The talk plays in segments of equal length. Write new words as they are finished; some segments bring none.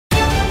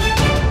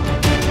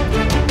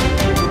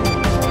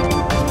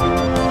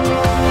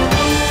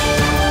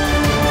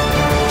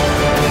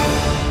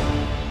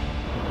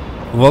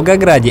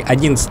Волгограде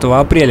 11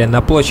 апреля на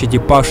площади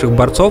Павших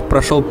Борцов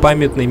прошел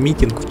памятный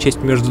митинг в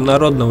честь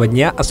Международного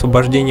дня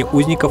освобождения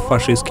узников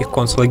фашистских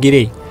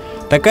концлагерей.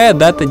 Такая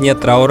дата дня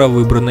траура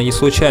выбрана не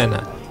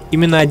случайно.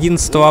 Именно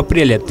 11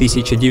 апреля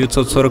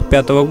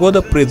 1945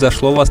 года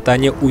произошло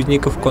восстание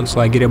узников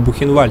концлагеря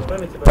Бухенвальд.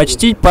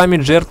 Почтить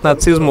память жертв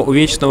нацизма у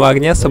Вечного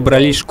огня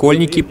собрались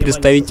школьники,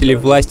 представители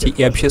власти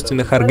и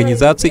общественных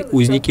организаций,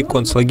 узники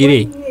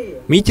концлагерей.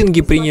 В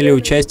митинге приняли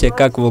участие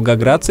как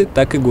волгоградцы,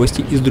 так и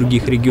гости из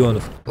других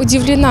регионов.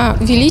 Удивлена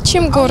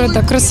величием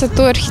города,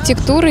 красотой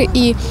архитектуры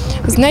и,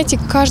 знаете,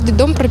 каждый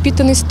дом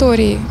пропитан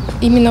историей.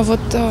 Именно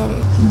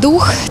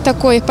дух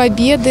такой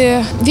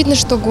победы. Видно,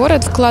 что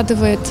город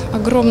вкладывает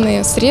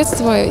огромные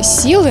средства,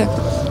 силы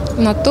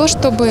на то,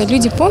 чтобы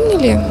люди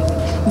помнили,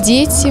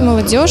 дети,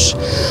 молодежь,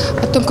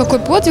 о том, какой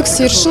подвиг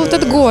совершил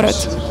этот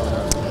город.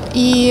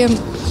 И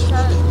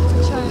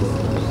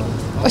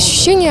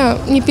ощущения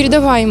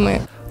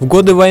непередаваемые. В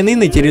годы войны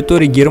на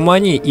территории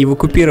Германии и в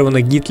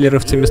оккупированных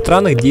гитлеровцами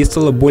странах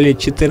действовало более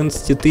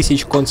 14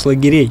 тысяч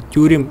концлагерей,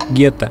 тюрем,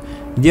 гетто,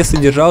 где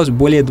содержалось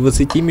более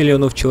 20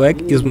 миллионов человек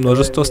из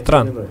множества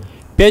стран.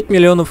 5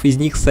 миллионов из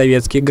них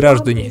советские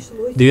граждане.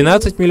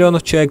 12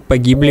 миллионов человек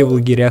погибли в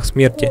лагерях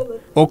смерти.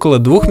 Около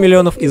 2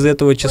 миллионов из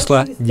этого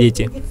числа –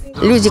 дети.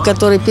 Люди,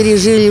 которые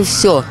пережили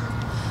все.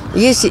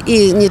 Есть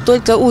и не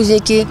только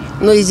узники,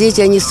 но и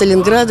дети, они из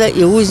Сталинграда,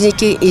 и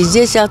узники, и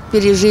здесь ад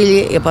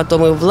пережили, и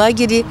потом и в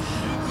лагере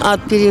ад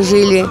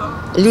пережили.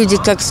 Люди,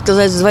 как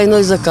сказать, с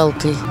двойной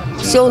закалкой.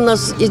 Все у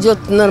нас идет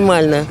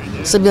нормально.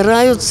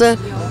 Собираются,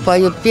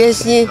 поют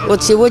песни.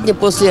 Вот сегодня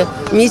после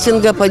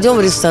митинга пойдем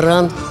в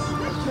ресторан.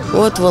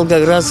 Вот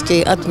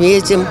волгоградский,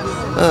 отметим,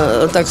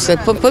 так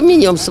сказать,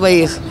 поменем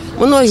своих.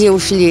 Многие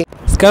ушли.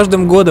 С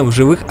каждым годом в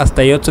живых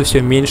остается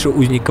все меньше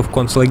узников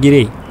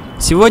концлагерей.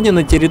 Сегодня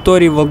на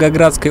территории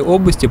Волгоградской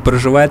области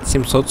проживает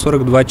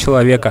 742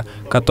 человека,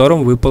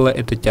 которым выпала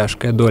эта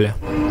тяжкая доля.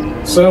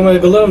 Самое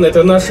главное –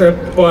 это наша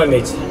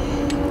память.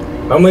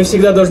 А мы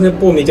всегда должны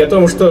помнить о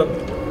том, что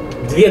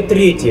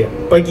 2/3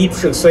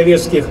 погибших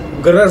советских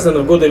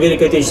граждан в годы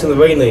Великой Отечественной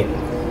войны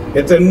 –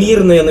 это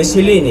мирное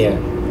население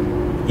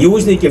и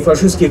узники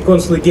фашистских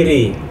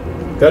концлагерей,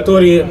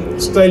 которые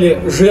стали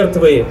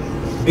жертвой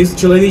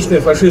бесчеловечной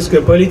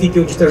фашистской политики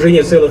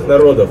уничтожения целых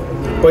народов.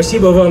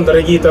 Спасибо вам,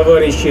 дорогие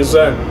товарищи,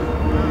 за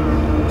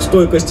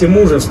стойкость и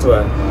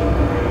мужество,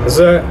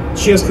 за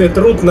честный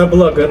труд на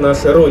благо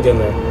нашей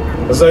Родины,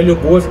 за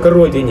любовь к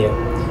Родине,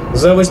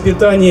 за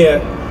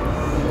воспитание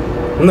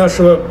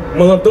нашего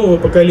молодого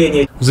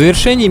поколения. В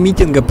завершении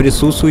митинга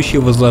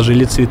присутствующие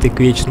возложили цветы к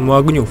Вечному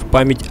огню в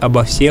память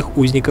обо всех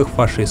узниках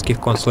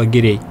фашистских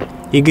концлагерей.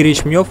 Игорь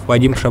Ичмёв,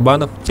 Вадим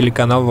Шабанов,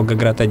 телеканал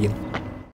Волгоград-1.